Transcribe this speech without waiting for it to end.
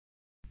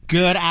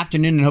Good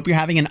afternoon, and hope you're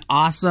having an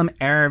awesome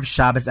Erev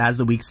Shabbos as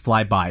the weeks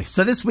fly by.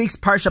 So this week's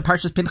Parsha,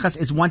 Parshas Pinchas,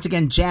 is once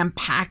again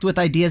jam-packed with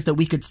ideas that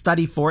we could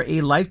study for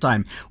a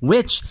lifetime,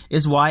 which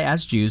is why,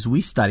 as Jews,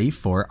 we study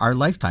for our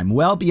lifetime,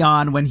 well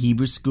beyond when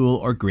Hebrew school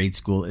or grade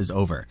school is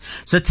over.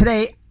 So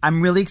today,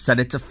 I'm really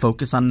excited to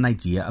focus on an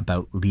idea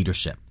about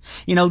leadership.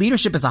 You know,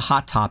 leadership is a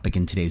hot topic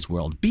in today's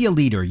world. Be a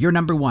leader. You're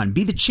number one.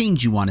 Be the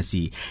change you want to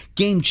see.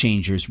 Game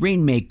changers,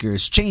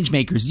 rainmakers, change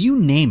makers, you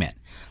name it.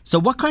 So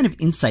what kind of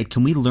insight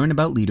can we learn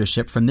about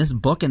leadership from this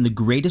book and the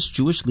greatest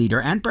Jewish leader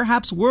and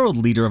perhaps world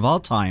leader of all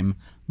time,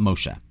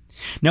 Moshe?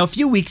 Now, a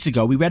few weeks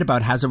ago, we read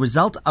about how as a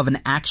result of an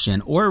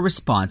action or a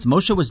response,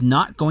 Moshe was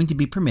not going to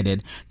be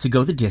permitted to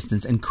go the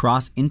distance and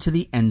cross into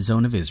the end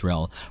zone of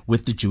Israel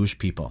with the Jewish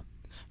people.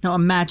 Now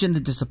imagine the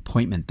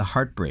disappointment, the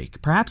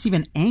heartbreak, perhaps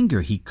even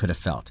anger he could have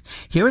felt.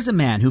 Here is a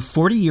man who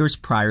 40 years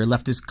prior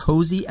left his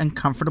cozy and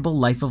comfortable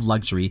life of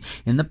luxury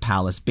in the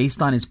palace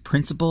based on his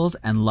principles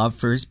and love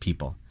for his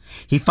people.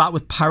 He fought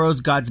with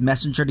Paro's God's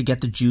messenger to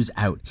get the Jews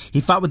out.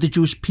 He fought with the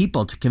Jewish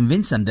people to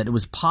convince them that it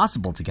was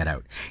possible to get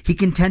out. He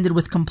contended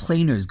with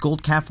complainers,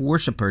 gold calf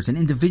worshippers, and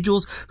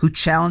individuals who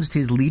challenged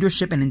his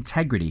leadership and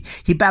integrity.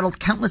 He battled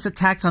countless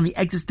attacks on the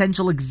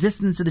existential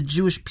existence of the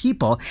Jewish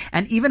people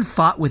and even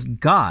fought with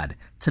God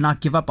to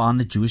not give up on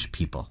the Jewish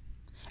people.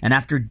 And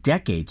after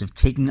decades of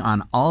taking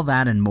on all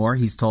that and more,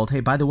 he's told, hey,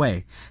 by the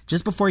way,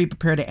 just before you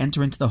prepare to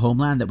enter into the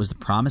homeland that was the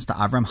promise to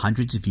Avram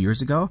hundreds of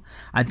years ago,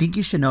 I think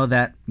you should know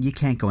that you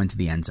can't go into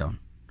the end zone.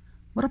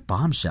 What a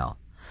bombshell.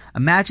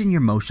 Imagine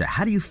you're Moshe.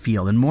 How do you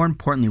feel? And more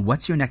importantly,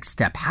 what's your next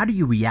step? How do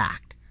you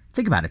react?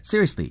 Think about it,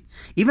 seriously.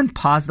 Even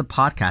pause the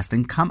podcast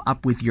and come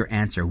up with your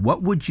answer.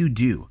 What would you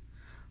do?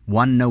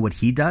 Want to know what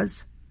he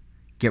does?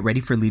 Get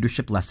ready for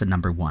leadership lesson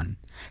number 1.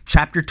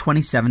 Chapter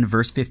 27,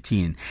 verse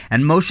 15.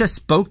 And Moshe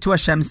spoke to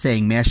Hashem,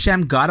 saying, May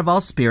Hashem, God of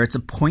all spirits,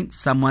 appoint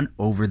someone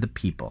over the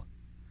people.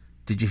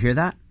 Did you hear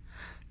that?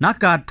 Not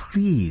God,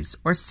 please,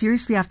 or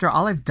seriously after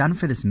all I've done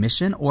for this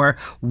mission, or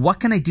what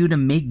can I do to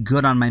make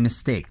good on my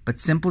mistake? But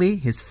simply,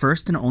 his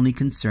first and only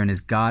concern is,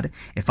 God,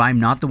 if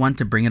I'm not the one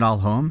to bring it all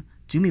home,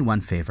 do me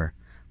one favor.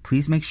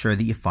 Please make sure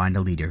that you find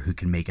a leader who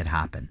can make it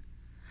happen.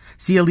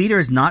 See, a leader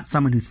is not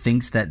someone who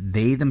thinks that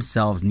they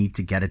themselves need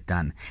to get it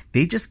done.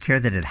 They just care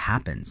that it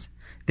happens.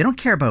 They don't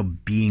care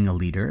about being a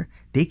leader.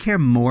 They care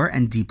more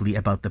and deeply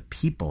about the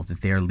people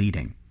that they are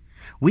leading.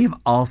 We have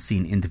all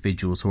seen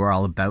individuals who are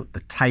all about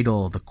the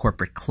title, the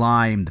corporate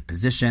climb, the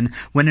position,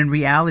 when in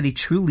reality,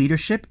 true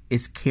leadership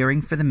is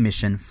caring for the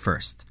mission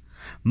first.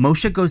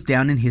 Moshe goes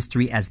down in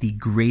history as the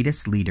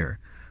greatest leader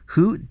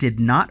who did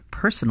not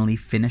personally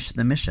finish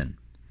the mission.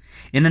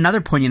 In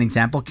another poignant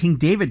example, King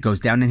David goes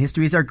down in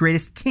history as our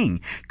greatest king,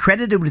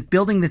 credited with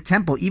building the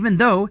temple even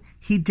though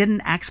he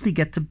didn't actually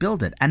get to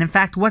build it, and in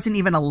fact wasn't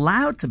even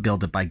allowed to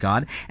build it by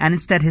God, and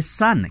instead his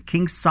son,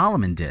 King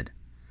Solomon, did.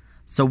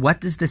 So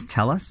what does this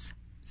tell us?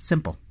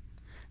 Simple.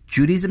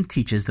 Judaism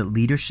teaches that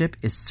leadership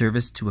is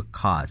service to a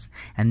cause,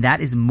 and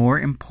that is more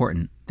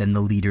important than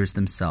the leaders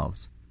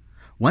themselves.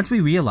 Once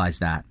we realize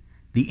that,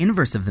 the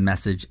inverse of the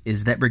message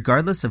is that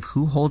regardless of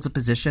who holds a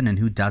position and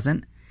who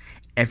doesn't,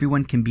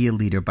 everyone can be a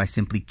leader by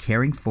simply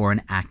caring for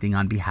and acting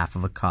on behalf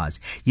of a cause.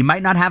 You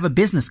might not have a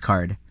business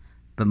card,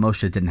 but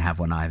Moshe didn't have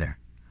one either.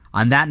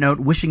 On that note,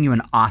 wishing you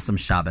an awesome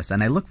Shabbos,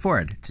 and I look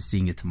forward to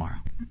seeing you tomorrow.